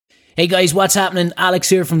Hey guys, what's happening? Alex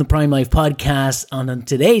here from the Prime Life Podcast. And on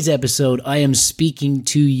today's episode, I am speaking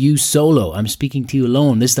to you solo. I'm speaking to you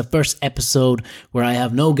alone. This is the first episode where I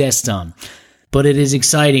have no guests on. But it is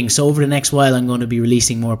exciting. So over the next while, I'm going to be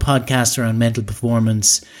releasing more podcasts around mental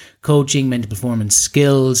performance coaching, mental performance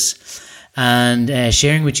skills, and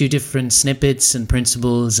sharing with you different snippets and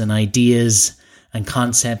principles and ideas and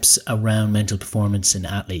concepts around mental performance in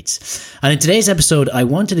athletes. And in today's episode, I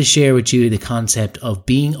wanted to share with you the concept of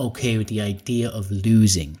being okay with the idea of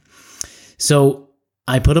losing. So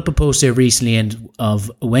I put up a post there recently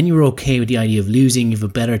of when you're okay with the idea of losing, you have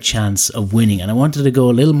a better chance of winning. And I wanted to go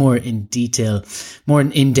a little more in detail, more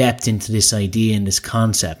in depth into this idea and this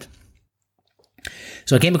concept.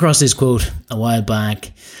 So I came across this quote a while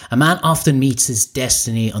back. A man often meets his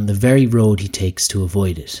destiny on the very road he takes to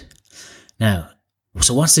avoid it. Now,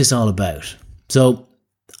 so what's this all about? So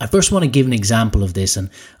I first want to give an example of this, and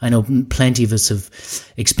I know plenty of us have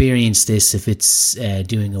experienced this if it's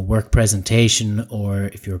doing a work presentation or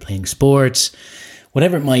if you're playing sports,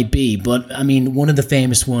 whatever it might be. But I mean, one of the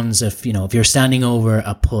famous ones, if you're standing over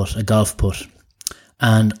a golf putt,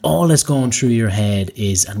 and all that's going through your head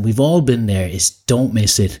is, and we've all been there, is don't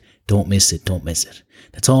miss it, don't miss it, don't miss it.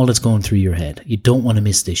 That's all that's going through your head. You don't want to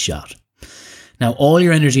miss this shot. Now, all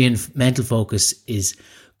your energy and mental focus is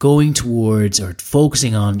going towards or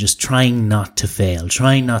focusing on just trying not to fail,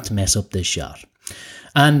 trying not to mess up this shot.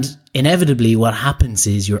 And inevitably, what happens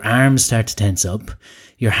is your arms start to tense up,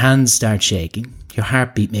 your hands start shaking, your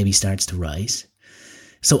heartbeat maybe starts to rise.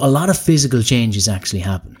 So a lot of physical changes actually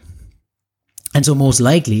happen. And so most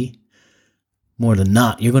likely, more than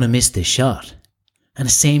not, you're going to miss this shot. And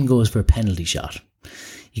the same goes for a penalty shot.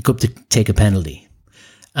 You go up to take a penalty,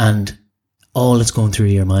 and all that's going through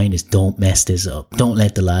your mind is don't mess this up. Don't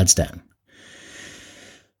let the lads down.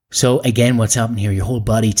 So again, what's happening here? Your whole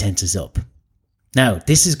body tenses up. Now,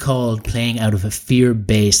 this is called playing out of a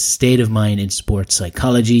fear-based state of mind in sports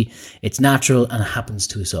psychology. It's natural and it happens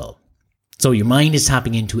to us all. So your mind is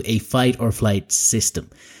tapping into a fight or flight system.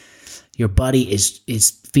 Your body is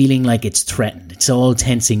feeling like it's threatened. It's all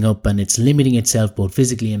tensing up and it's limiting itself both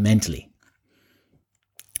physically and mentally.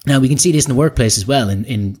 Now, we can see this in the workplace as well,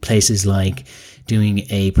 in places like doing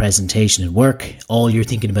a presentation at work. All you're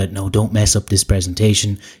thinking about, no, don't mess up this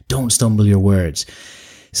presentation. Don't stumble your words.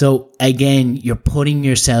 So again, you're putting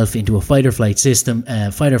yourself into a fight or flight system,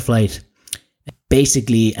 fight or flight,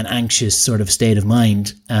 basically an anxious sort of state of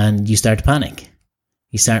mind, and you start to panic.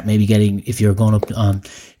 You start maybe getting, if you're going up on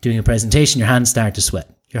doing a presentation, your hands start to sweat.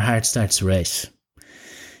 Your heart starts to race.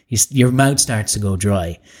 Your mouth starts to go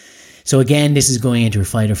dry. So again, this is going into a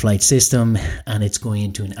fight or flight system, and it's going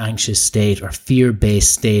into an anxious state or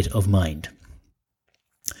fear-based state of mind.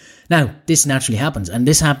 Now, this naturally happens, and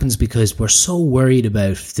this happens because we're so worried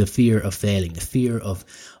about the fear of failing, the fear of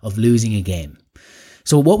losing a game.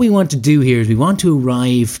 So what we want to do here is we want to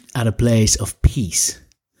arrive at a place of peace.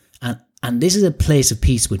 And this is a place of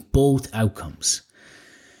peace with both outcomes.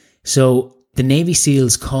 So the Navy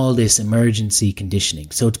SEALs call this emergency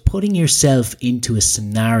conditioning. So it's putting yourself into a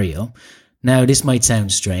scenario. Now, this might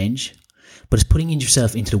sound strange, but it's putting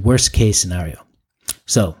yourself into the worst case scenario.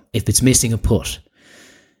 So if it's missing a putt,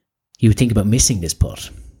 you would think about missing this putt.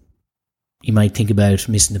 You might think about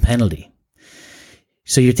missing the penalty.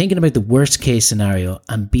 So you're thinking about the worst case scenario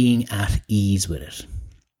and being at ease with it.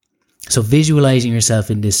 So visualizing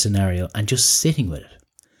yourself in this scenario and just sitting with it.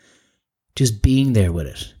 Just being there with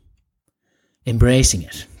it. Embracing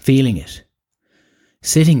it, feeling it,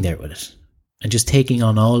 sitting there with it, and just taking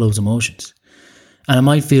on all those emotions. And it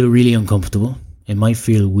might feel really uncomfortable. It might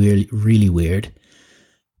feel weird, really weird,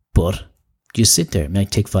 but just sit there. It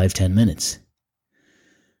might take 5-10 minutes.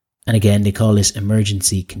 And again, they call this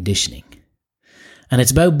emergency conditioning. And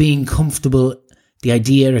it's about being comfortable. The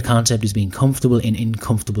idea or concept is being comfortable in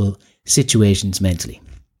uncomfortable situations mentally.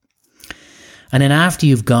 And then after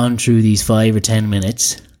you've gone through these 5 or 10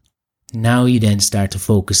 minutes, now you then start to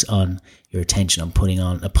focus on your attention on putting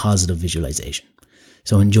on a positive visualization.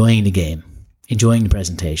 So enjoying the game, enjoying the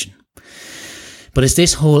presentation. But it's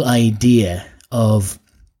this whole idea of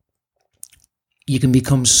you can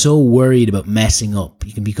become so worried about messing up.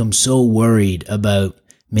 You can become so worried about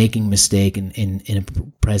making a mistake in a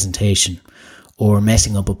presentation or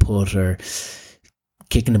messing up a putt or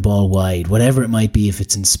kicking the ball wide, whatever it might be, if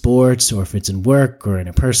it's in sports or if it's in work or in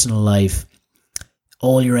a personal life.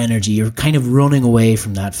 All your energy, you're kind of running away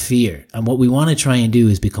from that fear. And what we want to try and do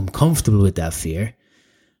is become comfortable with that fear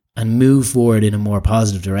and move forward in a more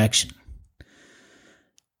positive direction.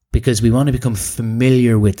 Because we want to become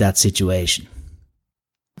familiar with that situation.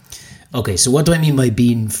 Okay, so what do I mean by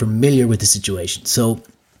being familiar with the situation? So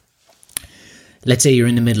let's say you're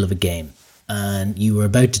in the middle of a game and you were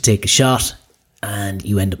about to take a shot and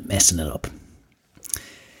you end up messing it up.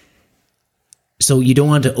 So you don't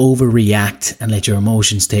want to overreact and let your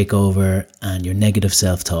emotions take over and your negative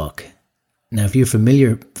self-talk. Now, if you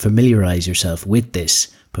familiarize yourself with this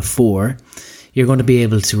before, you're going to be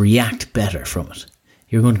able to react better from it.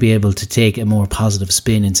 You're going to be able to take a more positive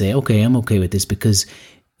spin and say, okay, I'm okay with this because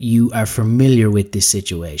you are familiar with this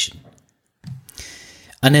situation.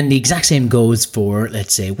 And then the exact same goes for,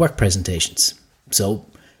 let's say, work presentations. So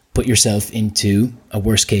put yourself into a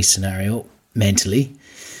worst case scenario mentally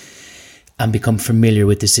and become familiar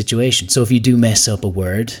with the situation. So if you do mess up a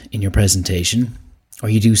word in your presentation or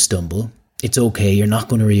you do stumble, it's okay. You're not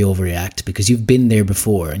going to overreact because you've been there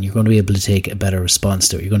before and you're going to be able to take a better response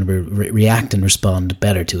to it. You're going to react and respond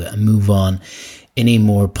better to it and move on in a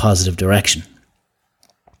more positive direction.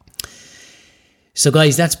 So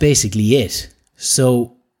guys, that's basically it.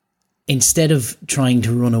 So instead of trying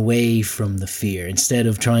to run away from the fear, instead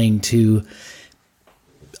of trying to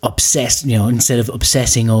instead of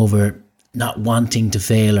obsessing over not wanting to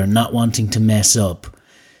fail or not wanting to mess up,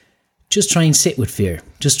 just try and sit with fear.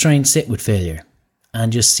 Just try and sit with failure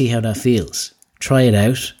and just see how that feels. Try it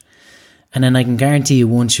out. And then I can guarantee you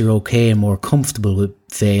once you're okay and more comfortable with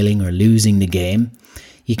failing or losing the game,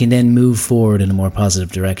 you can then move forward in a more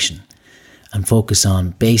positive direction and focus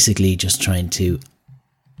on basically just trying to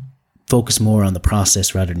focus more on the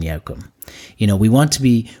process rather than the outcome. We want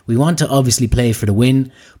to obviously play for the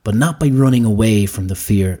win, but not by running away from the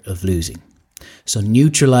fear of losing. So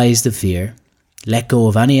neutralize the fear, let go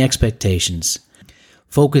of any expectations,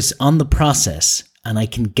 focus on the process, and I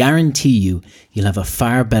can guarantee you'll have a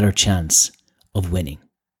far better chance of winning.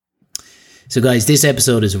 So guys, this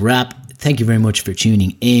episode is a wrap. Thank you very much for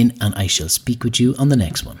tuning in, and I shall speak with you on the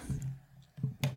next one.